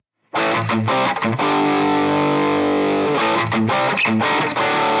Hi,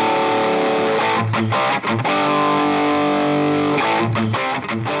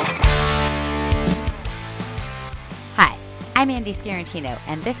 I'm Andy Scarantino,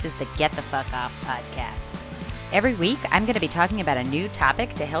 and this is the Get the Fuck Off podcast. Every week, I'm going to be talking about a new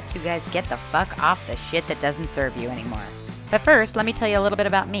topic to help you guys get the fuck off the shit that doesn't serve you anymore. But first, let me tell you a little bit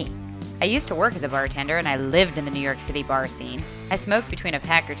about me. I used to work as a bartender, and I lived in the New York City bar scene. I smoked between a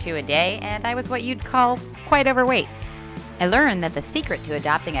pack or two a day, and I was what you'd call quite overweight. I learned that the secret to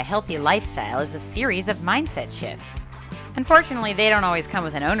adopting a healthy lifestyle is a series of mindset shifts. Unfortunately, they don't always come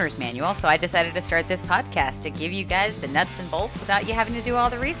with an owner's manual, so I decided to start this podcast to give you guys the nuts and bolts without you having to do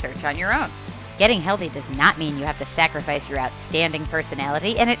all the research on your own. Getting healthy does not mean you have to sacrifice your outstanding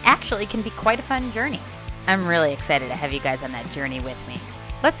personality, and it actually can be quite a fun journey. I'm really excited to have you guys on that journey with me.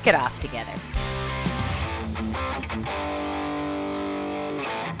 Let's get off together.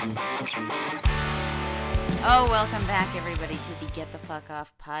 Oh, welcome back, everybody, to the Get the Fuck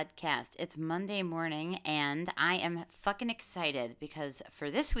Off podcast. It's Monday morning, and I am fucking excited because for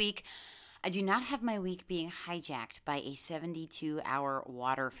this week, I do not have my week being hijacked by a 72-hour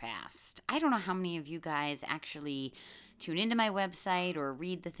water fast. I don't know how many of you guys actually tune into my website or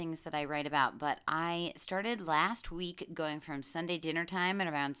read the things that I write about, but I started last week going from Sunday dinner time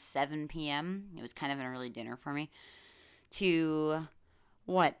at around 7 p.m. It was kind of an early dinner for me, to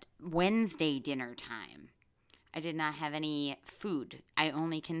Wednesday dinner time. I did not have any food. I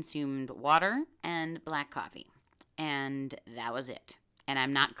only consumed water and black coffee, and that was it. And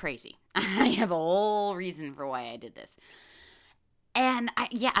I'm not crazy. I have a whole reason for why I did this. And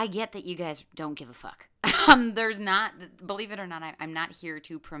I get that you guys don't give a fuck. Believe it or not, I'm not here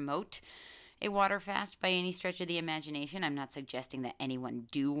to promote a water fast by any stretch of the imagination. I'm not suggesting that anyone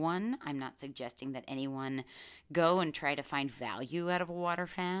do one. I'm not suggesting that anyone go and try to find value out of a water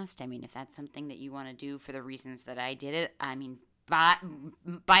fast. I mean, if that's something that you want to do for the reasons that I did it, I mean, by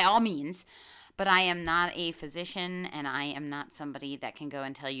all means. But I am not a physician, and I am not somebody that can go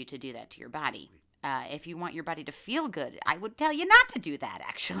and tell you to do that to your body. If you want your body to feel good, I would tell you not to do that,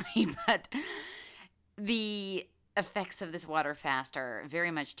 actually. But the effects of this water fast are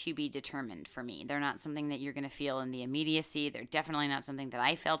very much to be determined for me. They're not something that you're going to feel in the immediacy. They're definitely not something that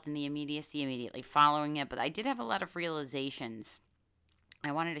I felt in the immediacy immediately following it. But I did have a lot of realizations.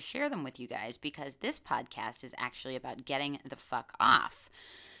 I wanted to share them with you guys because this podcast is actually about getting the fuck off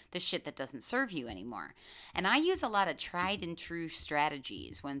the shit that doesn't serve you anymore. And I use a lot of tried and true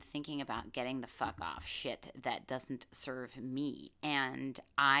strategies when thinking about getting the fuck off shit that doesn't serve me. And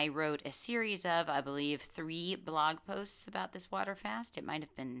I wrote a series of, I believe, 3 blog posts about this water fast. It might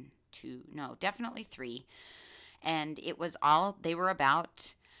have been 2, no, definitely 3. And they were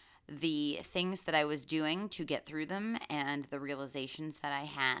about the things that I was doing to get through them and the realizations that I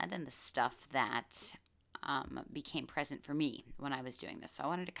had and the stuff that became present for me when I was doing this. So I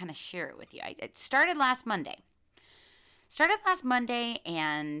wanted to kind of share it with you. It started last Monday.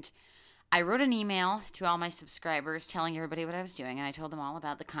 And I wrote an email to all my subscribers telling everybody what I was doing, and I told them all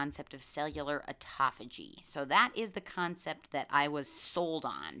about the concept of cellular autophagy. So that is the concept that I was sold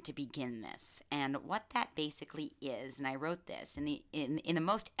on to begin this, and what that basically is. And I wrote this in the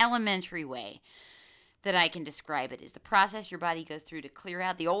most elementary way that I can describe it, is the process your body goes through to clear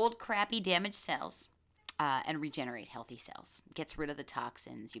out the old, crappy, damaged cells and regenerate healthy cells. Gets rid of the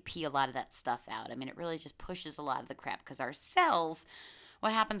toxins. You pee a lot of that stuff out. I mean, it really just pushes a lot of the crap, because our cells,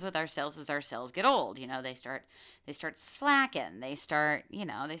 what happens with our cells is our cells get old. You know, they start slacking. They start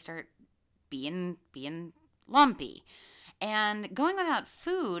being lumpy. And going without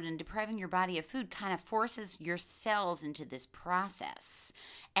food and depriving your body of food kind of forces your cells into this process.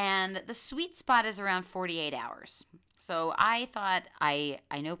 And the sweet spot is around 48 hours. So I thought, I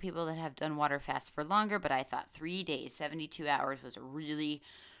know people that have done water fasts for longer, but I thought 3 days, 72 hours was a really,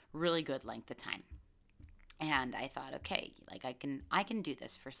 really good length of time. And I thought, okay, like I can do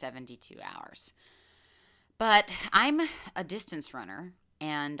this for 72 hours. But I'm a distance runner,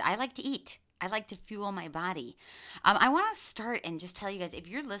 and I like to eat. I like to fuel my body. I want to start and just tell you guys, if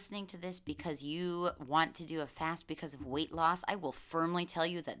you're listening to this because you want to do a fast because of weight loss, I will firmly tell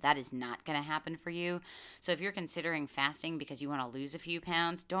you that that is not going to happen for you. So if you're considering fasting because you want to lose a few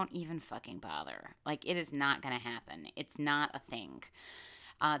pounds, don't even fucking bother. Like, it is not going to happen. It's not a thing.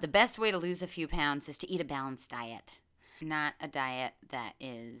 The best way to lose a few pounds is to eat a balanced diet. Not a diet that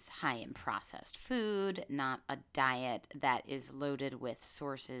is high in processed food, not a diet that is loaded with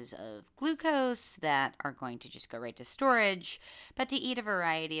sources of glucose that are going to just go right to storage, but to eat a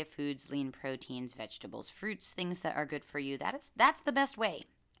variety of foods, lean proteins, vegetables, fruits, things that are good for you. That's the best way.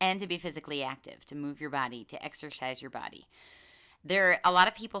 And to be physically active, to move your body, to exercise your body. A lot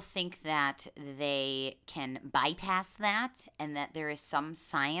of people think that they can bypass that and that there is some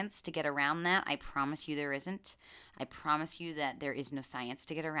science to get around that. I promise you there isn't. I promise you that there is no science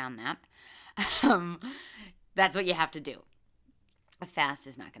to get around that. Um, that's what you have to do. A fast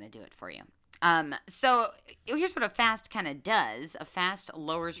is not going to do it for you. So here's what a fast kind of does. A fast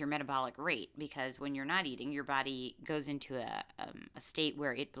lowers your metabolic rate because when you're not eating, your body goes into a state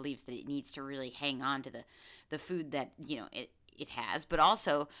where it believes that it needs to really hang on to the food that, it has, but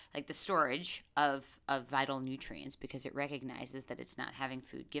also like the storage of vital nutrients because it recognizes that it's not having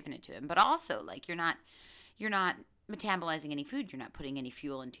food given it to it. But also like you're not metabolizing any food, you're not putting any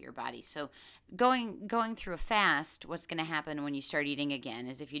fuel into your body. So going through a fast, what's going to happen when you start eating again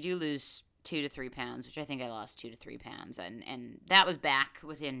is if you do lose 2 to 3 pounds, which I think I lost 2 to 3 pounds, and that was back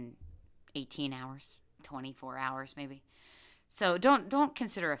within 18 hours, 24 hours maybe. So don't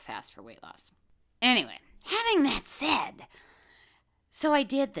consider a fast for weight loss. Anyway, having that said, so I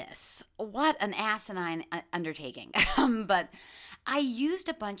did this. What an asinine undertaking. But I used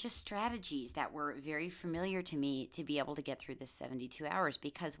a bunch of strategies that were very familiar to me to be able to get through this 72 hours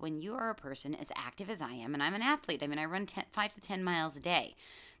because when you are a person as active as I am, and I'm an athlete, I mean, I run 5 to 10 miles a day.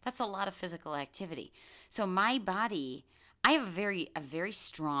 That's a lot of physical activity. So my body, I have a very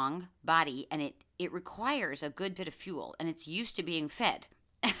strong body, and it requires a good bit of fuel, and it's used to being fed.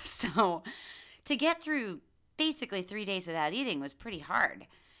 So to get through basically 3 days without eating was pretty hard.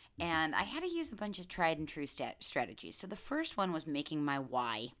 And I had to use a bunch of tried and true strategies. So the first one was making my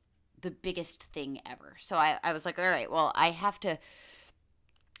why the biggest thing ever. So I was like, all right, well, I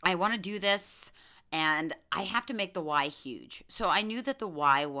want to do this, and I have to make the why huge. So I knew that the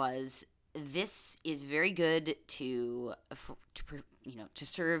why was this is very good to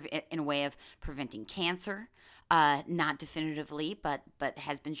serve in a way of preventing cancer. Not definitively, but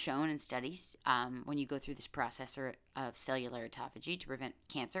has been shown in studies when you go through this process of cellular autophagy to prevent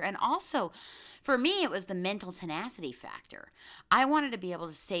cancer. And also, for me, it was the mental tenacity factor. I wanted to be able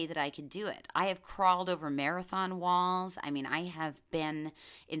to say that I could do it. I have crawled over marathon walls. I mean, I have been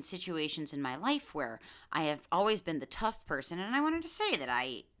in situations in my life where I have always been the tough person, and I wanted to say that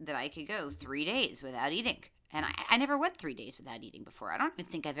I could go 3 days without eating. And I never went 3 days without eating before. I don't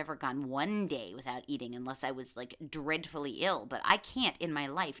even think I've ever gone 1 day without eating unless I was like dreadfully ill. But I can't in my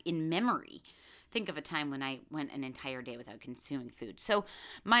life, in memory, think of a time when I went an entire day without consuming food. So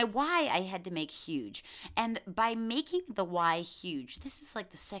my why I had to make huge. And by making the why huge, this is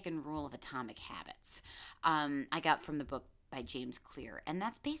like the second rule of Atomic Habits I got from the book by James Clear. And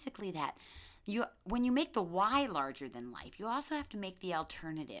that's basically that when you make the why larger than life, you also have to make the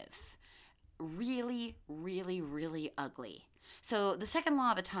alternative really, really, really ugly. So the second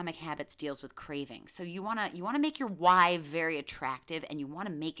law of Atomic Habits deals with craving. So you want to make your why very attractive, and you want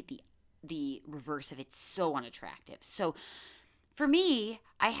to make the reverse of it so unattractive. So for me,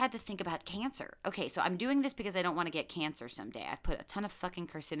 I had to think about cancer. Okay, so I'm doing this because I don't want to get cancer someday. I've put a ton of fucking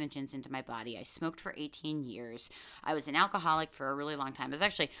carcinogens into my body. I smoked for 18 years. I was an alcoholic for a really long time. It was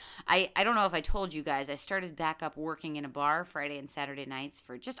actually, I don't know if I told you guys, I started back up working in a bar Friday and Saturday nights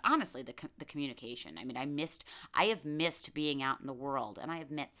for just honestly the communication. I mean, I have missed being out in the world, and I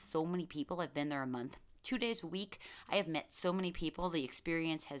have met so many people. I've been there a month. 2 days a week. I have met so many people. The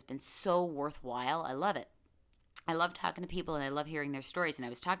experience has been so worthwhile. I love it. I love talking to people, and I love hearing their stories. And I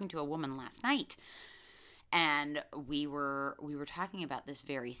was talking to a woman last night, and we were talking about this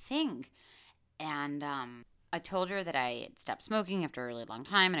very thing. And I told her that I had stopped smoking after a really long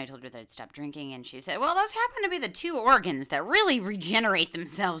time, and I told her that I'd stopped drinking. And she said, well, those happen to be the two organs that really regenerate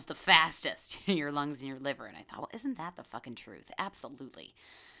themselves the fastest, your lungs and your liver. And I thought, well, isn't that the fucking truth? Absolutely.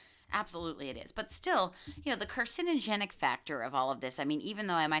 Absolutely it is. But still, the carcinogenic factor of all of this, I mean, even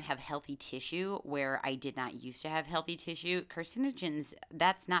though I might have healthy tissue where I did not used to have healthy tissue, carcinogens,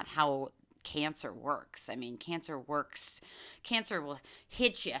 that's not how cancer works. I mean, cancer will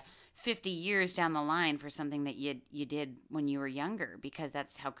hit you 50 years down the line for something that you did when you were younger, because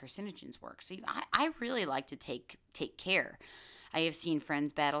that's how carcinogens work. So I really like to take care. I have seen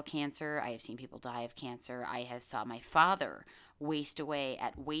friends battle cancer. I have seen people die of cancer. I have saw my father waste away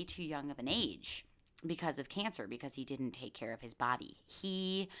at way too young of an age because of cancer, because he didn't take care of his body.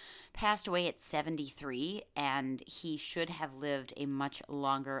 He passed away at 73, and he should have lived a much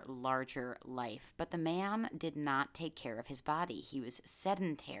longer, larger life. But the man did not take care of his body. He was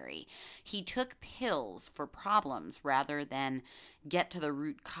sedentary. He took pills for problems rather than get to the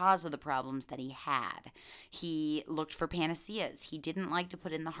root cause of the problems that he had. He looked for panaceas. He didn't like to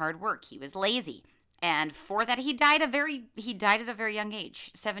put in the hard work. He was lazy. And for that, he died at a very young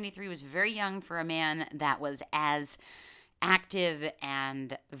age. 73 was very young for a man that was as active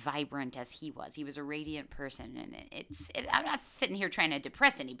and vibrant as he was. He was a radiant person, and I'm not sitting here trying to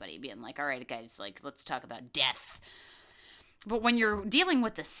depress anybody, being like, all right, guys, like, let's talk about death. But when you're dealing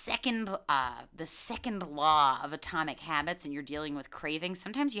with the second law of atomic habits and you're dealing with cravings,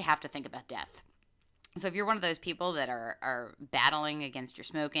 sometimes you have to think about death. So if you're one of those people that are battling against your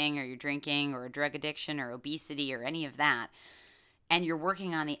smoking or your drinking or a drug addiction or obesity or any of that, and you're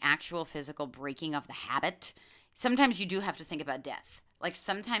working on the actual physical breaking of the habit, sometimes you do have to think about death. Like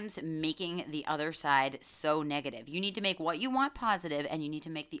sometimes making the other side so negative. You need to make what you want positive, and you need to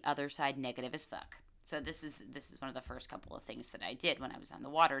make the other side negative as fuck. So this is one of the first couple of things that I did when I was on the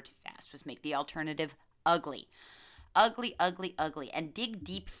water to fast, was make the alternative ugly. Ugly, ugly, ugly, and dig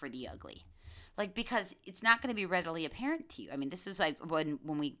deep for the ugly. Like, because it's not going to be readily apparent to you. I mean, this is like when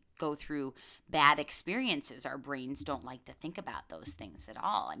we go through bad experiences, our brains don't like to think about those things at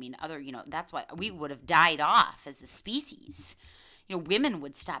all. I mean, that's why we would have died off as a species. Women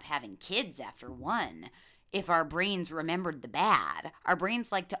would stop having kids after one if our brains remembered the bad. Our brains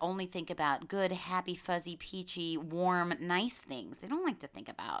like to only think about good, happy, fuzzy, peachy, warm, nice things. They don't like to think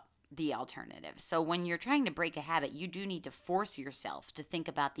about the alternative. So when you're trying to break a habit, you do need to force yourself to think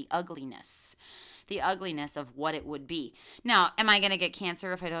about the ugliness of what it would be. Now, am I going to get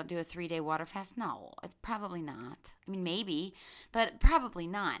cancer if I don't do a 3-day water fast? No, it's probably not. I mean, maybe, but probably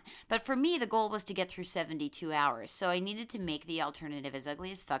not. But for me, the goal was to get through 72 hours. So I needed to make the alternative as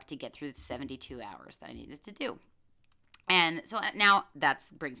ugly as fuck to get through the 72 hours that I needed to do. And so now that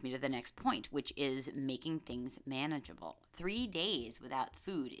brings me to the next point, which is making things manageable. 3 days without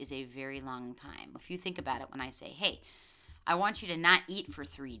food is a very long time. If you think about it, when I say, hey, I want you to not eat for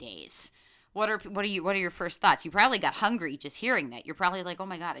 3 days, what are your first thoughts? You probably got hungry just hearing that. You're probably like, oh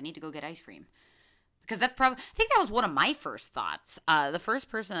my God, I need to go get ice cream. Because I think that was one of my first thoughts. The first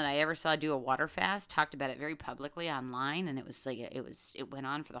person that I ever saw do a water fast talked about it very publicly online, and it was like it went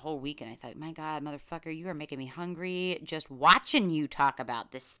on for the whole week, and I thought, my God, motherfucker, you are making me hungry just watching you talk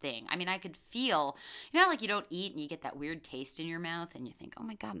about this thing. I mean, I could feel, like you don't eat and you get that weird taste in your mouth, and you think, oh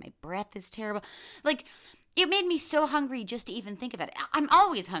my God, my breath is terrible. Like, it made me so hungry just to even think about it. I'm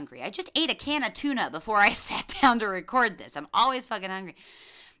always hungry. I just ate a can of tuna before I sat down to record this. I'm always fucking hungry.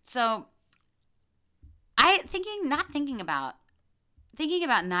 So thinking about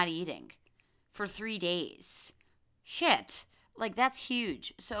not eating for 3 days. Shit. Like, that's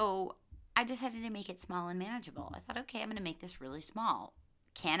huge. So I decided to make it small and manageable. I thought, okay, I'm going to make this really small.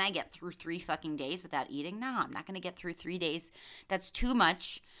 Can I get through 3 fucking days without eating? No, I'm not going to get through 3 days. That's too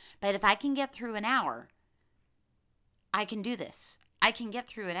much. But if I can get through an hour, I can do this. I can get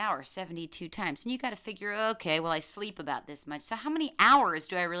through an hour 72 times. And you got to figure, okay, well, I sleep about this much. So how many hours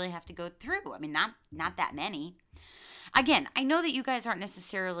do I really have to go through? I mean, not that many. Again, I know that you guys aren't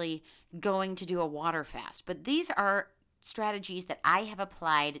necessarily going to do a water fast, but these are strategies that I have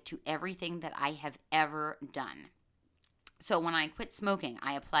applied to everything that I have ever done. So when I quit smoking,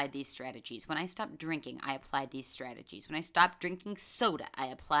 I applied these strategies. When I stopped drinking, I applied these strategies. When I stopped drinking soda, I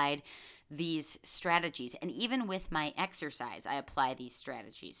applied these strategies. And even with my exercise, I apply these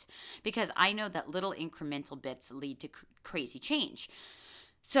strategies because I know that little incremental bits lead to crazy change.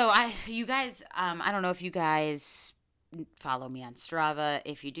 So I don't know if you guys follow me on Strava.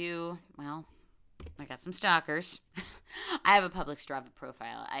 If you do, well, I got some stalkers. I have a public Strava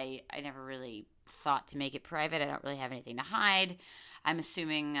profile. I never really thought to make it private. I don't really have anything to hide. I'm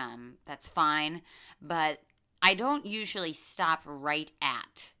assuming that's fine. But I don't usually stop right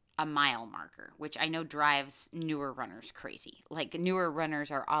at a mile marker, which I know drives newer runners crazy. Like, newer runners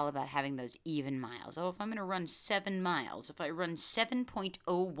are all about having those even miles. Oh, if I'm going to run 7 miles, if I run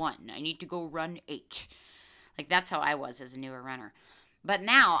 7.01, I need to go run 8. Like, that's how I was as a newer runner. But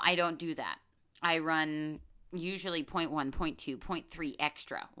now I don't do that. I run usually 0.1, 0.2, 0.3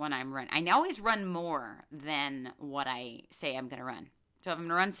 extra when I'm running. I always run more than what I say I'm going to run. So if I'm going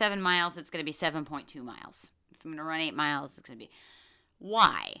to run 7 miles, it's going to be 7.2 miles. If I'm going to run 8 miles, it's going to be...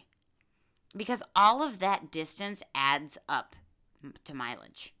 Why? Because all of that distance adds up to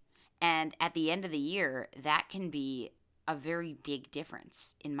mileage. And at the end of the year, that can be a very big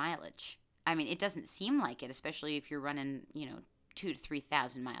difference in mileage. I mean, it doesn't seem like it, especially if you're running, 2,000 to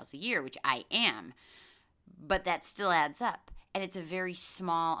 3,000 miles a year, which I am. But that still adds up. And it's a very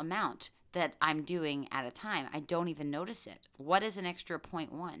small amount that I'm doing at a time. I don't even notice it. What is an extra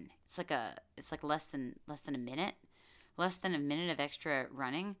 0.1? It's like less than a minute. Less than a minute of extra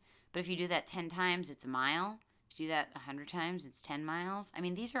running. But if you do that 10 times, it's a mile. If you do that 100 times, it's 10 miles. I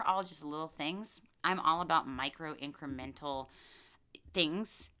mean, these are all just little things. I'm all about micro incremental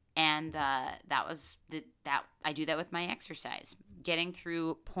things. And that I do that with my exercise. Getting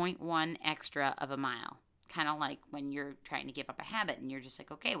through 0.1 extra of a mile. Kind of like when you're trying to give up a habit and you're just like,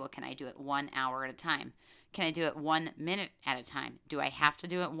 okay, well, can I do it 1 hour at a time? Can I do it 1 minute at a time? Do I have to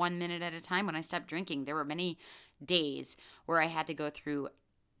do it 1 minute at a time? When I stopped drinking, there were many days where I had to go through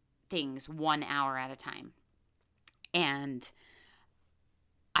things 1 hour at a time. And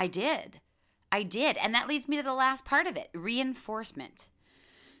I did. And that leads me to the last part of it, reinforcement.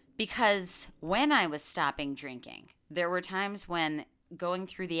 Because when I was stopping drinking, there were times when going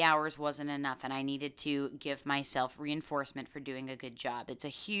through the hours wasn't enough and I needed to give myself reinforcement for doing a good job. It's a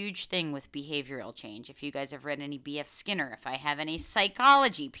huge thing with behavioral change. If you guys have read any B.F. Skinner, if I have any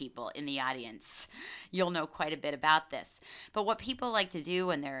psychology people in the audience, you'll know quite a bit about this. But what people like to do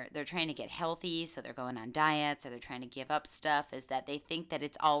when they're trying to get healthy, so they're going on diets or they're trying to give up stuff, is that they think that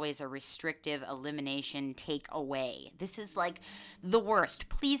it's always a restrictive elimination take away. This is like the worst.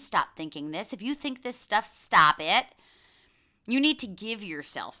 Please stop thinking this. If you think this stuff, stop it. You need to give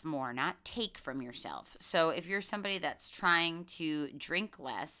yourself more, not take from yourself. So if you're somebody that's trying to drink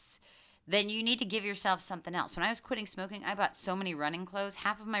less, then you need to give yourself something else. When I was quitting smoking, I bought so many running clothes.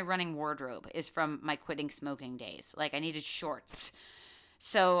 Half of my running wardrobe is from my quitting smoking days. Like, I needed shorts.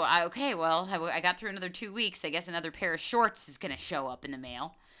 So, I got through another 2 weeks. I guess another pair of shorts is going to show up in the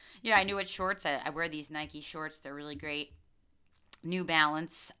mail. Yeah, I knew what shorts. I wear these Nike shorts. They're really great. New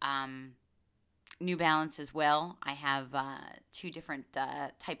Balance. New Balance as well. I have 2 different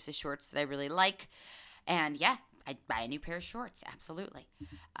types of shorts that I really like. And yeah, I'd buy a new pair of shorts. Absolutely.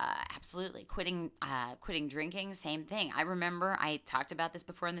 Absolutely. Quitting drinking, same thing. I remember I talked about this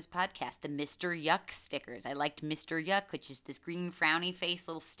before in this podcast, the Mr. Yuck stickers. I liked Mr. Yuck, which is this green frowny face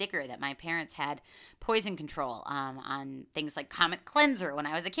little sticker that my parents had poison control on things like Comet Cleanser when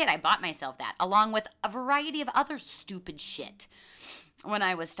I was a kid. I bought myself that along with a variety of other stupid shit when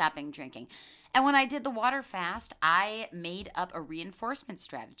I was stopping drinking. And when I did the water fast, I made up a reinforcement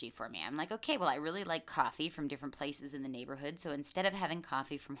strategy for me. I'm like, okay, well, I really like coffee from different places in the neighborhood. So instead of having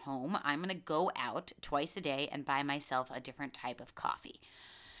coffee from home, I'm going to go out twice a day and buy myself a different type of coffee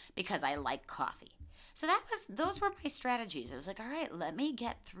because I like coffee. So those were my strategies. I was like, all right, let me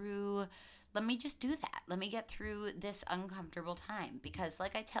just do that. Let me get through this uncomfortable time. Because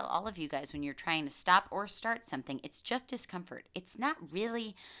like I tell all of you guys, when you're trying to stop or start something, it's just discomfort. It's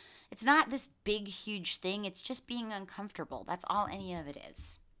not this big, huge thing. It's just being uncomfortable. That's all any of it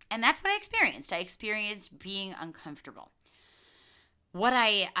is. And that's what I experienced. I experienced being uncomfortable. What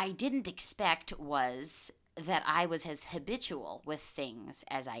I didn't expect was that I was as habitual with things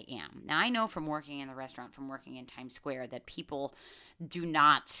as I am. Now, I know from working in the restaurant, from working in Times Square, that people do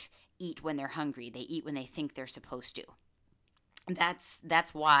not eat when they're hungry. They eat when they think they're supposed to.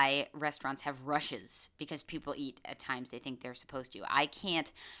 That's why restaurants have rushes, because people eat at times they think they're supposed to. I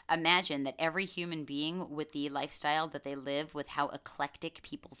can't imagine that every human being with the lifestyle that they live, with how eclectic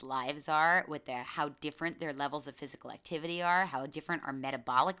people's lives are, with how different their levels of physical activity are, how different our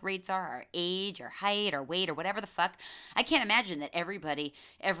metabolic rates are, our age, our height, our weight, or whatever the fuck. I can't imagine that everybody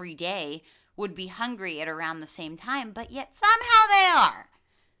every day would be hungry at around the same time, but yet somehow they are.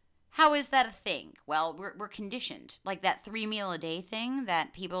 How is that a thing? Well, we're conditioned. Like that 3-meal-a-day thing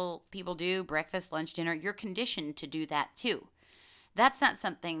that people do, breakfast, lunch, dinner, you're conditioned to do that too. That's not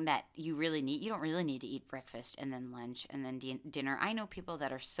something that you really need. You don't really need to eat breakfast and then lunch and then dinner. I know people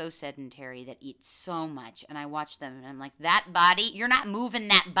that are so sedentary that eat so much, and I watch them and I'm like, that body, you're not moving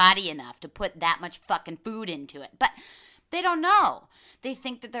that body enough to put that much fucking food into it. But they don't know. They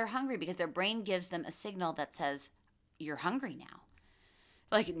think that they're hungry because their brain gives them a signal that says, you're hungry now.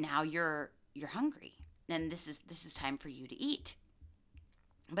 Like, now you're hungry, and this is time for you to eat.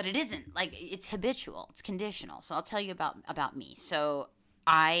 But it isn't. Like, it's habitual. It's conditional. So I'll tell you about me. So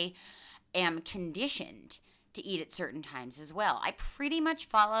I am conditioned to eat at certain times as well. I pretty much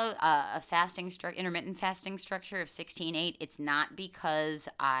follow a intermittent fasting structure of 16-8. It's not because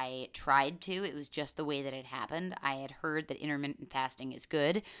I tried to. It was just the way that it happened. I had heard that intermittent fasting is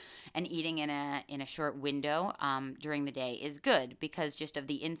good, and eating in a short window during the day is good because just of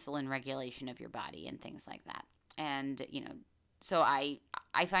the insulin regulation of your body and things like that. And so I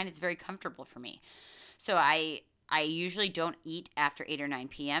find it's very comfortable for me. So I usually don't eat after 8 or 9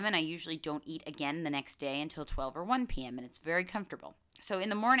 p.m., and I usually don't eat again the next day until 12 or 1 p.m., and it's very comfortable. So in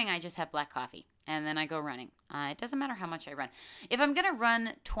the morning, I just have black coffee, and then I go running. It doesn't matter how much I run. If I'm going to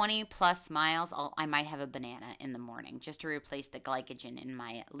run 20-plus miles, I might have a banana in the morning just to replace the glycogen in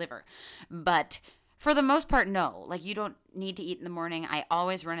my liver. But for the most part, no. Like, you don't need to eat in the morning. I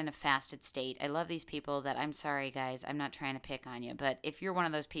always run in a fasted state. I love these people that, I'm sorry, guys, I'm not trying to pick on you, but if you're one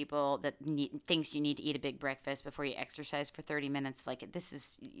of those people that thinks you need to eat a big breakfast before you exercise for 30 minutes, like,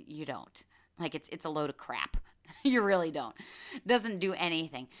 you don't. Like, it's a load of crap. You really don't. Doesn't do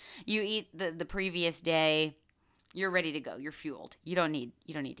anything. You eat the previous day, you're ready to go. You're fueled. You don't need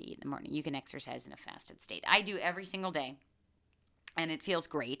to eat in the morning. You can exercise in a fasted state. I do every single day, and it feels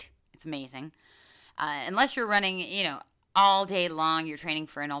great. It's amazing. Unless you're running, all day long, you're training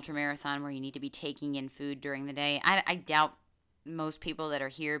for an ultra marathon where you need to be taking in food during the day. I doubt most people that are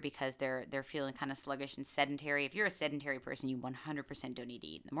here because they're feeling kind of sluggish and sedentary. If you're a sedentary person, you 100% don't need to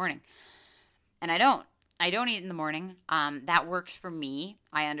eat in the morning. And I don't. I don't eat in the morning. That works for me.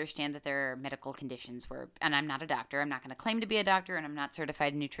 I understand that there are medical conditions and I'm not a doctor. I'm not going to claim to be a doctor, and I'm not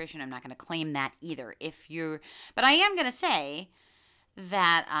certified in nutrition. I'm not going to claim that either. But I am going to say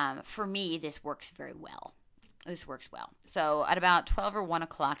that for me, this works very well. This works well. So at about 12 or 1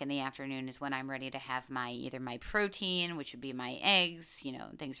 o'clock in the afternoon is when I'm ready to have either my protein, which would be my eggs,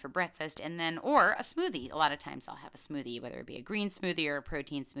 things for breakfast, or a smoothie. A lot of times I'll have a smoothie, whether it be a green smoothie or a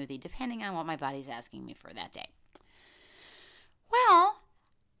protein smoothie, depending on what my body's asking me for that day. Well,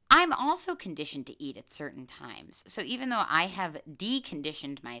 I'm also conditioned to eat at certain times. So even though I have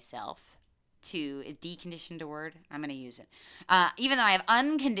deconditioned myself is deconditioned a word? I'm going to use it. Even though I have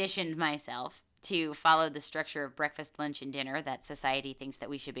unconditioned myself to follow the structure of breakfast, lunch, and dinner that society thinks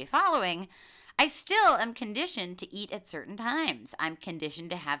that we should be following, I still am conditioned to eat at certain times. I'm conditioned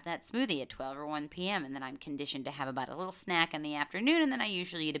to have that smoothie at 12 or 1 p.m., and then I'm conditioned to have about a little snack in the afternoon, and then I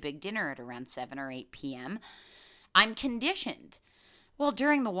usually eat a big dinner at around 7 or 8 p.m. I'm conditioned. Well,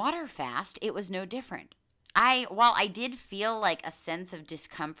 during the water fast, it was no different. While I did feel like a sense of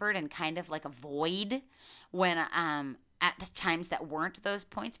discomfort and kind of like a void when at the times that weren't those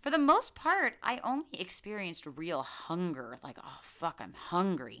points, for the most part, I only experienced real hunger, like, oh, fuck, I'm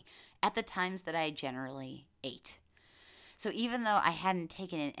hungry, at the times that I generally ate. So even though I hadn't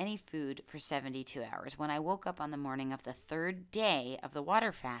taken in any food for 72 hours, when I woke up on the morning of the third day of the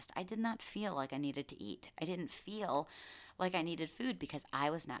water fast, I did not feel like I needed to eat. I didn't feel like I needed food because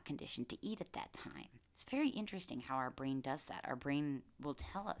I was not conditioned to eat at that time. It's very interesting how our brain does that. Our brain will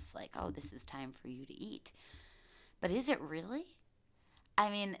tell us, like, oh, this is time for you to eat. But is it really?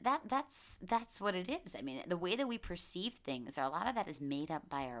 I mean, that's what it is. I mean, the way that we perceive things, a lot of that is made up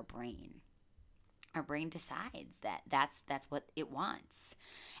by our brain. Our brain decides that that's what it wants.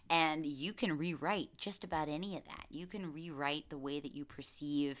 And you can rewrite just about any of that. You can rewrite the way that you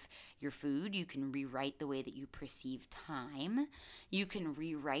perceive your food. You can rewrite the way that you perceive time. You can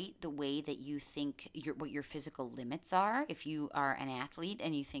rewrite the way that you think what your physical limits are. If you are an athlete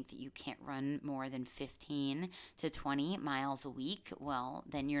and you think that you can't run more than 15 to 20 miles a week, well,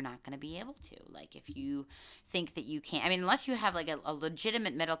 then you're not going to be able to. Like if you think that you can't, I mean, unless you have like a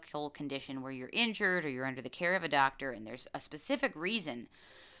legitimate medical condition where you're injured or you're under the care of a doctor and there's a specific reason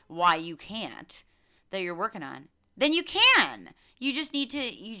why you can't that you're working on, then you can. You just need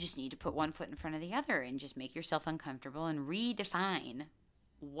to put one foot in front of the other and just make yourself uncomfortable and redefine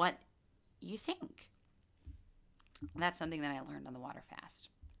what you think. That's something that I learned on the water fast.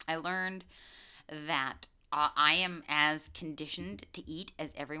 I learned that I am as conditioned to eat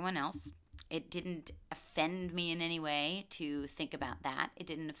as everyone else. It didn't offend me in any way to think about that. It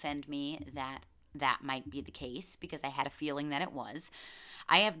didn't offend me that might be the case because I had a feeling that it was.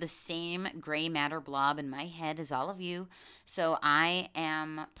 I have the same gray matter blob in my head as all of you, so I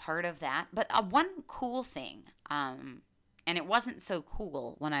am part of that. But one cool thing, and it wasn't so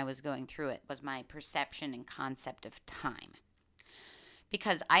cool when I was going through it, was my perception and concept of time.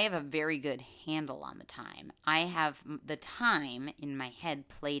 Because I have a very good handle on the time. I have the time in my head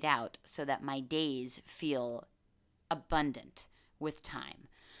played out so that my days feel abundant with time.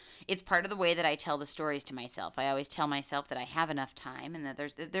 It's part of the way that I tell the stories to myself. I always tell myself that I have enough time and that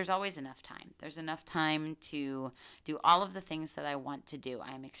there's always enough time. There's enough time to do all of the things that I want to do.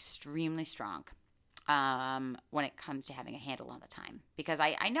 I am extremely strong when it comes to having a handle on the time because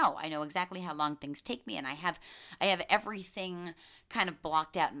I know exactly how long things take me, and I have everything kind of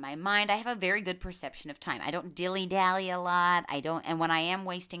blocked out in my mind. I have a very good perception of time. I don't dilly-dally a lot. And when I am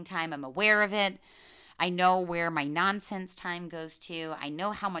wasting time, I'm aware of it. I know where my nonsense time goes to. I know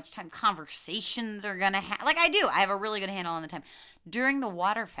how much time conversations are going to have. Like I do. I have a really good handle on the time. During the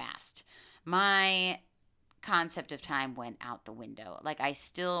water fast, my concept of time went out the window. Like I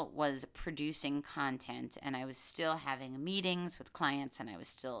still was producing content and I was still having meetings with clients and I was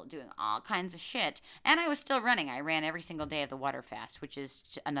still doing all kinds of shit. And I was still running. I ran every single day of the water fast, which is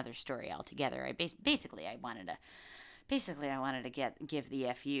another story altogether. I wanted to give the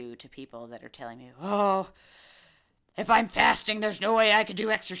FU to people that are telling me, oh, if I'm fasting, there's no way I could do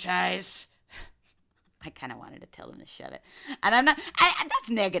exercise. I kind of wanted to tell them to shut it. And I'm not, that's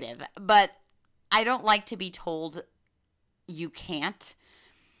negative, but I don't like to be told you can't.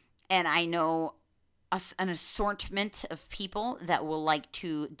 And I know an assortment of people that will like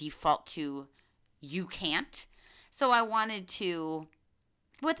to default to you can't. So I wanted to,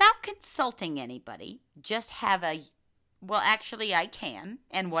 without consulting anybody, just have well, actually I can,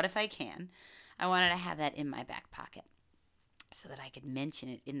 and what if I can? I wanted to have that in my back pocket so that I could mention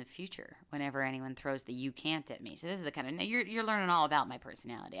it in the future whenever anyone throws the you can't at me. So this is the kind of, you're learning all about my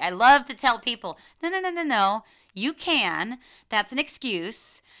personality. I love to tell people, no, you can. That's an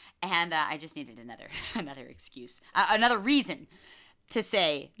excuse. And I just needed another excuse, another reason to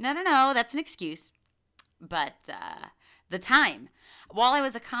say, no, that's an excuse. But the time, while I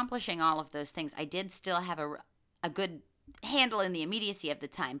was accomplishing all of those things, I did still have a good handle in the immediacy of the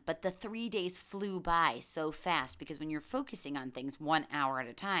time. But the 3 days flew by so fast because when you're focusing on things 1 hour at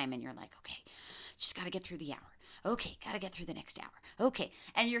a time and you're like, okay, just got to get through the hour. Okay, got to get through the next hour. Okay.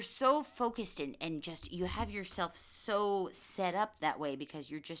 And you're so focused and just, you have yourself so set up that way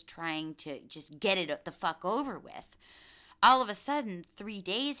because you're just trying to just get it the fuck over with. All of a sudden, 3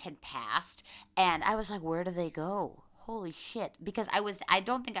 days had passed and I was like, where do they go? Holy shit. Because I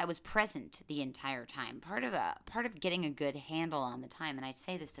don't think I was present the entire time. Part of getting a good handle on the time, and I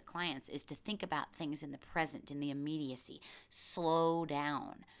say this to clients, is to think about things in the present, in the immediacy. Slow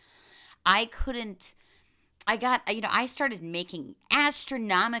down. I started making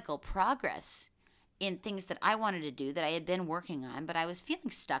astronomical progress in things that I wanted to do that I had been working on, but I was feeling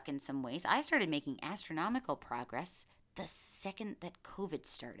stuck in some ways. I started making astronomical progress the second that COVID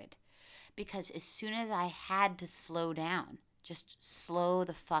started. Because as soon as I had to slow down, just slow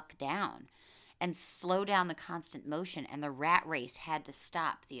the fuck down and slow down the constant motion, and the rat race had to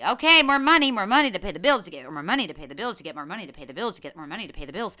stop. Okay, more money to pay the bills to get, more money to pay the bills to get, more money to pay the bills to get, more money to pay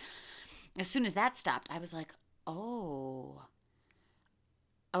the bills. As soon as that stopped, I was like, oh,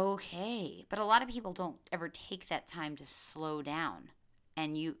 okay. But a lot of people don't ever take that time to slow down.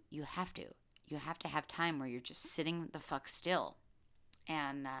 And you have to. You have to have time where you're just sitting the fuck still.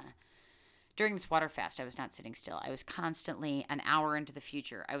 And during this water fast, I was not sitting still. I was constantly an hour into the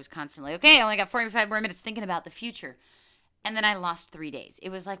future. I was constantly, okay, I only got 45 more minutes thinking about the future. And then I lost 3 days. It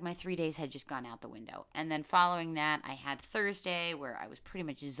was like my 3 days had just gone out the window. And then following that, I had Thursday where I was pretty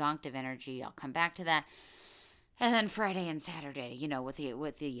much zonked of energy. I'll come back to that. And then Friday and Saturday, with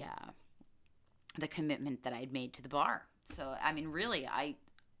the commitment that I'd made to the bar. So, I mean, really,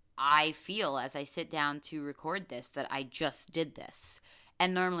 I feel as I sit down to record this that I just did this.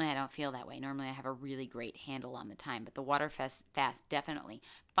 And normally I don't feel that way. Normally I have a really great handle on the time. But the water fast definitely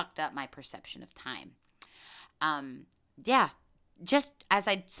fucked up my perception of time. Yeah, just as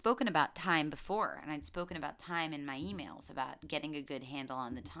I'd spoken about time before, and I'd spoken about time in my emails about getting a good handle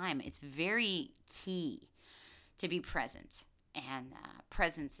on the time, it's very key to be present. And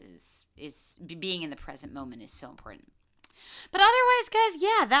presence is being in the present moment is so important. But otherwise, guys,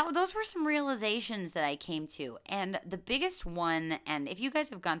 yeah, those were some realizations that I came to. And the biggest one, and if you guys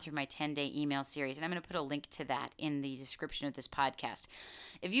have gone through my 10-day email series, and I'm going to put a link to that in the description of this podcast.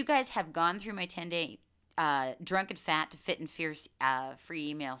 If you guys have gone through my 10-day Drunk and Fat to Fit and Fierce free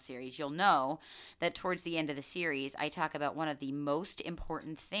email series, you'll know that towards the end of the series, I talk about one of the most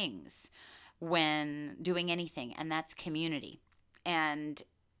important things when doing anything, and that's community. And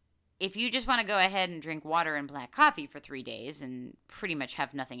if you just want to go ahead and drink water and black coffee for 3 days and pretty much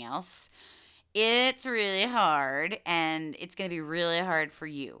have nothing else, it's really hard, and it's going to be really hard for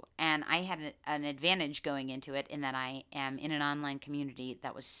you. And I had an advantage going into it in that I am in an online community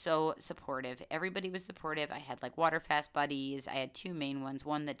that was so supportive. Everybody was supportive. I had like water fast buddies. I had two main ones,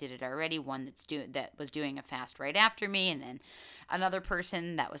 one that did it already, one that was doing a fast right after me, and then another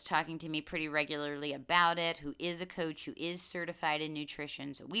person that was talking to me pretty regularly about it, who is a coach, who is certified in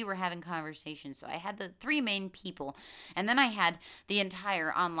nutrition. So we were having conversations. So I had the three main people, and then I had the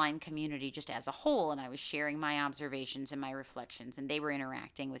entire online community just as a whole, and I was sharing my observations and my reflections, and they were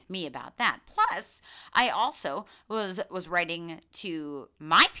interacting with me about that. Plus, I also was writing to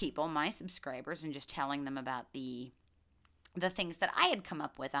my people, my subscribers, and just telling them about the things that I had come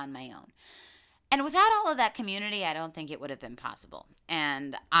up with on my own. And without all of that community, I don't think it would have been possible.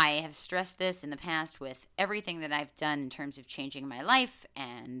 And I have stressed this in the past with everything that I've done in terms of changing my life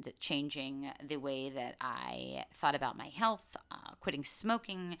and changing the way that I thought about my health, quitting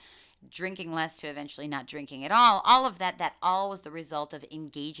smoking, drinking less to eventually not drinking at all. All of that all was the result of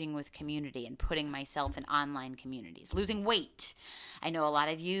engaging with community and putting myself in online communities. Losing weight. I know a lot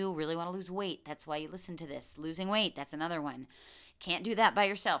of you really want to lose weight. That's why you listen to this. Losing weight, that's another one. Can't do that by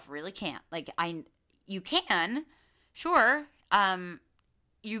yourself. Really can't. You can. Sure.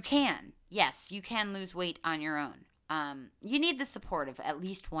 You can. Yes, you can lose weight on your own. you need the support of at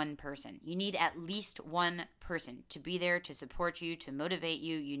least one person. You need at least one person to be there to support you, to motivate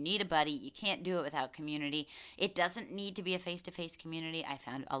you. You need a buddy. You can't do it without community. It doesn't need to be a face-to-face community. I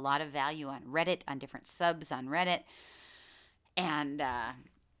found a lot of value on Reddit, on different subs on Reddit, and I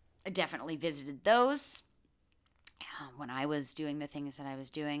definitely visited those. When I was doing the things that I was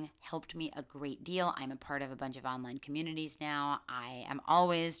doing, helped me a great deal. I'm a part of a bunch of online communities now. I am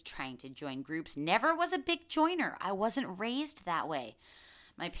always trying to join groups. Never was a big joiner. I wasn't raised that way.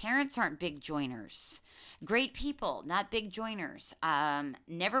 My parents aren't big joiners. Great people, not big joiners.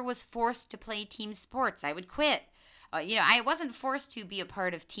 Never was forced to play team sports. I would quit. I wasn't forced to be a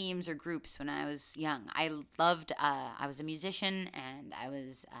part of teams or groups when I was young. I was a musician, and I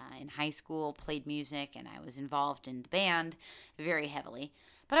was in high school, played music, and I was involved in the band very heavily.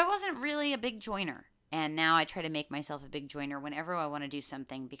 But I wasn't really a big joiner. And now I try to make myself a big joiner whenever I want to do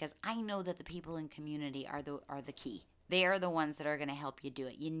something, because I know that the people in community are the key. They are the ones that are going to help you do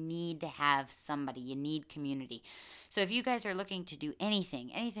it. You need to have somebody. You need community. So if you guys are looking to do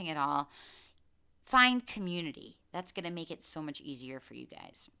anything at all, find community. That's going to make it so much easier for you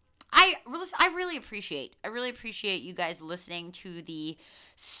guys. I really appreciate you guys listening to the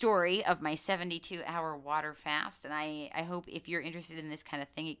story of my 72-hour water fast. And I hope if you're interested in this kind of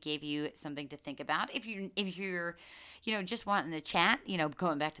thing, it gave you something to think about. If you're just wanting to chat,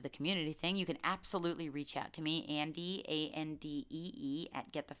 going back to the community thing, you can absolutely reach out to me, Andee, ANDEE,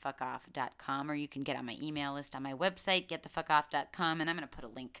 at getthefuckoff.com, or you can get on my email list on my website, getthefuckoff.com, and I'm going to put a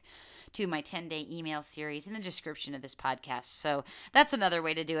link to my 10-day email series in the description of this podcast. So that's another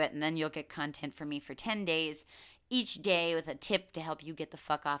way to do it, and then you'll get content from me for 10 days, each day with a tip to help you get the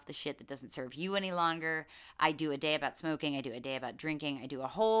fuck off the shit that doesn't serve you any longer. I do a day about smoking. I do a day about drinking. I do a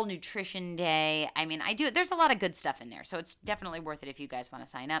whole nutrition day. There's a lot of good stuff in there, so it's definitely worth it if you guys want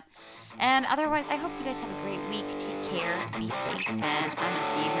to sign up. And otherwise, I hope you guys have a great week. Take care. Be safe. And I'm going to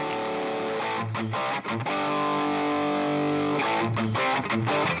see you here next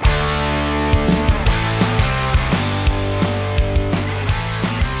time.